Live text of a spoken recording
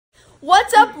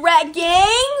What's up, Rat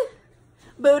Gang?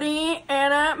 Booty,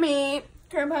 Anna, me,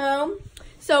 come home.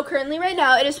 So currently right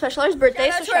now, it is Special R's birthday.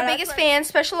 Shout out to our biggest fan,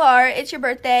 Special R. It's your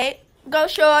birthday. Go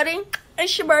shorty.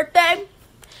 It's your birthday.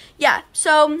 Yeah,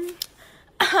 so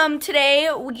today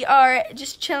we are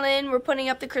just chilling. We're putting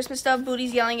up the Christmas stuff.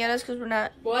 Booty's yelling at us because we're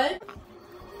not. What?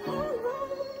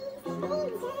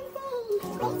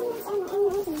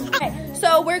 Okay,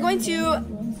 so we're going to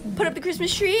put up the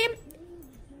Christmas tree.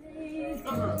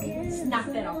 Snap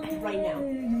that off right now.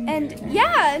 And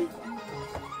yeah.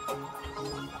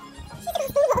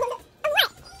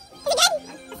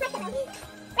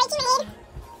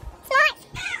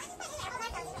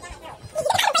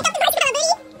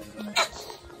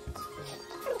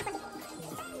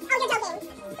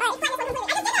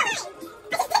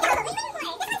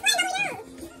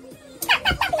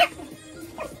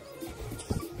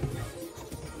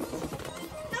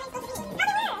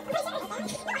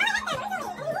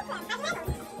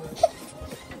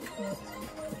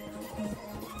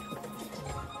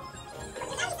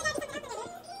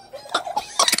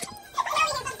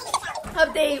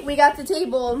 Update, we got the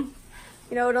table.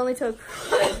 You know, it only took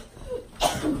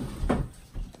Special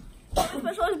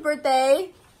R's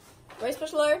birthday. Right,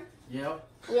 Special R? Yep.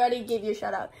 We already gave you a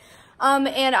shout out.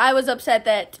 And I was upset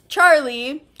that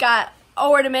Charlie got an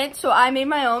ornament, so I made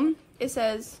my own. It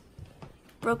says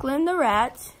Brooklyn the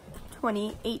Rat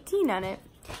 2018 on it.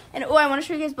 And oh, I want to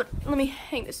show you guys, but let me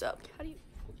hang this up.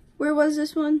 Where was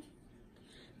this one?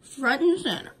 Front and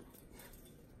center.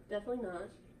 Definitely not.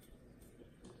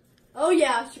 Oh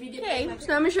yeah, should we get okay,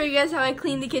 so I'm gonna show you guys how I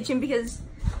clean the kitchen because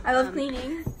I love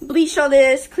cleaning. Bleached all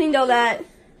this, cleaned all that.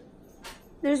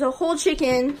 There's a whole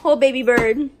chicken, whole baby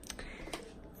bird.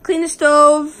 Cleaned the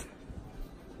stove,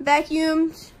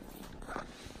 vacuumed.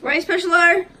 Right, Special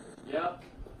R? Yep.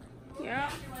 Yeah.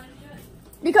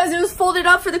 Because it was folded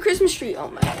up for the Christmas tree.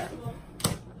 Oh my god.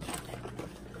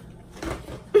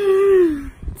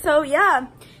 So yeah,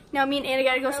 now me and Anna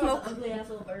gotta go smoke.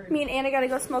 Me and Anna gotta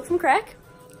go smoke some crack.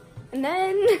 And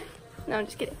then, no, I'm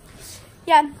just kidding.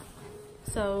 Yeah.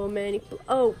 So many.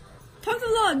 Oh, Talk to the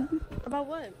log. about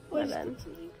what? What is that?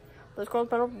 Let's go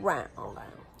around.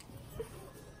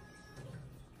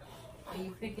 Are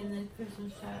you picking the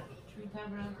Christmas tree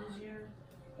tabernacle this year?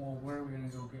 Well, where are we gonna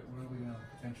go get? Where are we gonna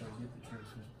potentially get the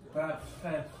Christmas?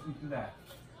 You can back.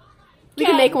 We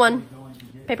can make one. Going to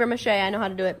get Paper mache. I know how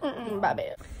to do it.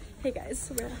 Bye. Hey guys,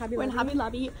 so we're at Hobby We're in Lobby. Hobby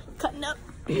Lobby cutting up.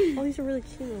 Oh, these are really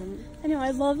cute. I know,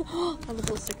 I love. I love the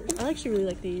little stickers. I actually really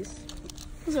like these.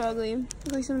 Those are ugly.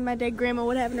 Look like something my dead grandma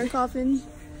would have in her coffin.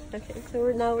 Okay, so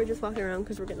we're just walking around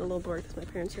because we're getting a little bored because my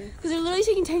parents are. Because they're literally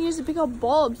taking 10 years to pick out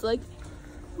bulbs. Like,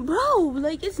 bro,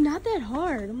 like it's not that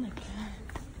hard. Oh my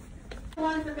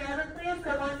god.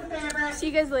 See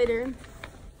you guys later.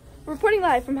 We're reporting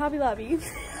live from Hobby Lobby.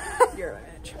 You're a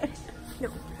bitch.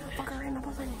 No. Fuck her in the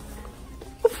buzzer.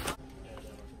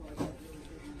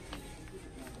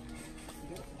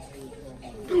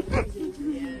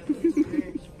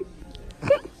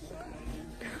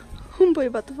 Homeboy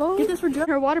about the phone. Get this for Joe.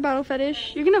 Her water bottle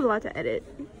fetish. You're gonna have a lot to edit.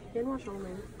 Didn't watch all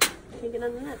man. Can't get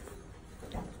on the net.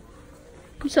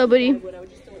 So, buddy,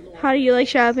 how do you like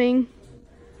shopping?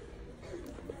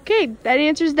 Okay, that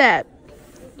answers that.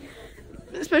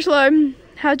 Special R,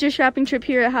 how's your shopping trip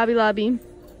here at Hobby Lobby?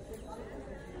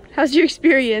 How's your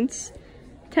experience?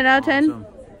 10 out of 10? Awesome.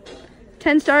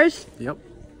 10 stars? Yep.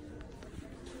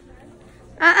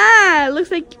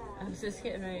 Looks like I was just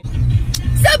getting ready.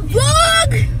 Sup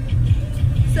vlog!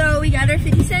 So we got our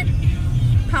 50-cent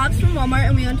pops from Walmart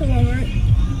and we went to Walmart.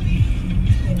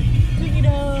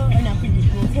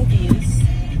 Cookies,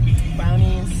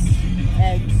 brownies,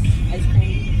 eggs, ice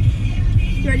cream.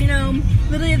 You already know,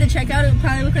 literally at the checkout it would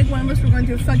probably look like one of us were going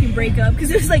through a fucking breakup because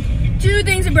there's like 2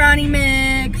 things of brownie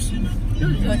mix.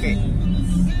 Okay.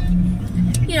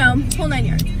 You know, whole 9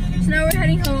 yards. So now we're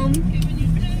heading home. I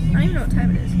don't even know what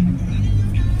time it is.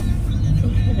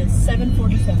 It is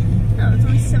 7:47. No, it's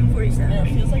only 7:47. It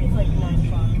feels like it's like 9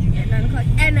 o'clock. Yeah, 9 o'clock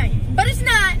at night. But it's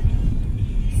not!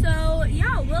 So,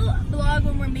 yeah, we'll vlog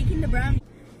when we're making the brownie.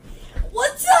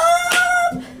 What's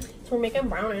up? So we're making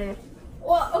brownie.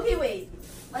 Well, okay, wait.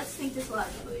 Let's think this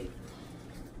logically.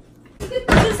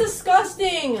 This is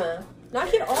disgusting.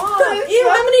 Knock it off. I'm Ew,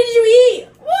 how many did you eat?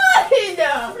 What?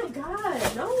 Oh my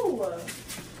god, no.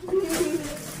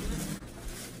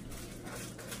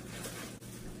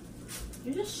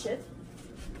 You just shit.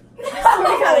 I swear to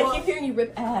God, I keep hearing you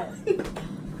rip ass.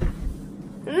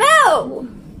 No!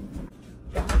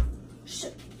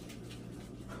 Shit.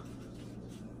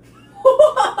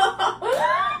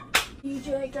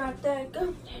 DJ got that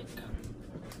gum.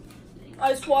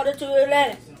 Ice water to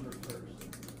Atlantic.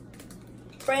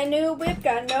 Brand new whip,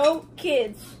 got no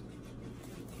kids.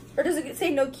 Or does it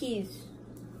say no keys?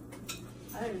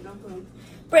 I don't know.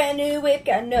 Brand new whip,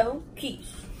 got no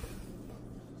keys.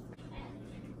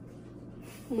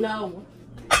 No.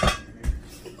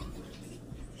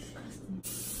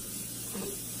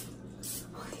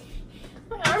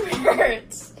 My arm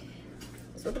hurts.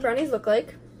 That's what the brownies look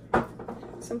like.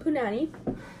 Some punani.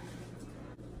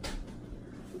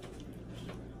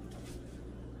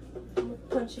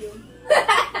 Punch you.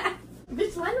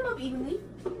 Bitch, line them up evenly.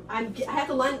 I have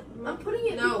to line. I'm putting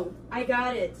it. No, I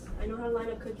got it. I know how to line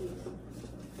up cookies.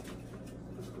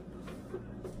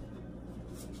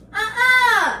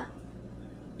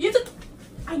 You have to.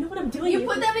 I know what I'm doing. You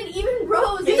put them in even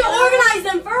rows. You have to organize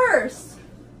them first.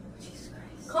 Jesus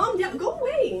Christ. Calm down. Go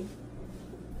away.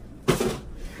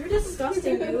 You're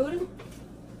disgusting, dude.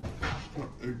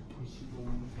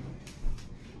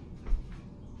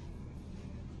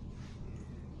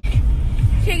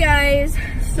 Hey guys,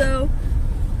 so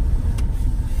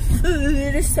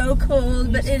it is so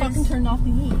cold, but it is. Turned off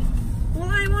the heat. Well,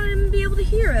 I wanted him to be able to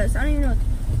hear us. I don't even know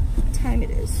what time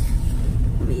it is.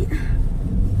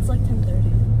 It's like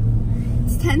 10:30.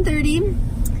 It's 10:30,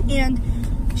 and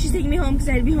she's taking me home because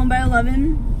I had to be home by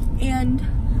 11, and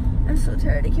I'm so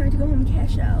tired. I can't wait to go home and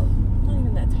cash out. I'm not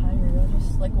even that tired. I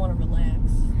just like want to relax.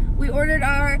 We ordered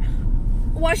our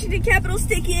Washington Capitals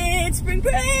ticket, spring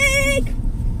break.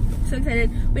 So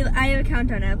excited. I have a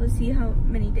countdown app. Let's see how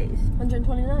many days.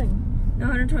 129. No,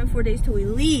 124 days till we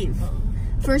leave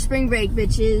for spring break,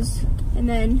 bitches. And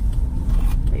then,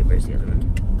 wait, where's the other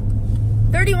one?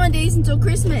 31 days until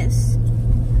Christmas.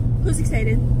 Who's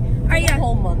excited? All right, yeah.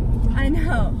 Whole month. I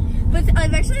know, but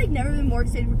I've actually like never been more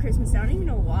excited for Christmas. I don't even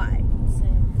know why.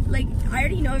 Same. Like I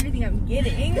already know everything I'm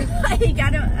getting. Like I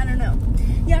don't know.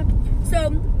 Yeah.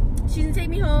 So she's gonna take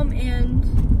me home, and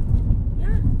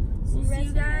yeah, we'll see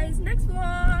you guys next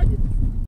vlog.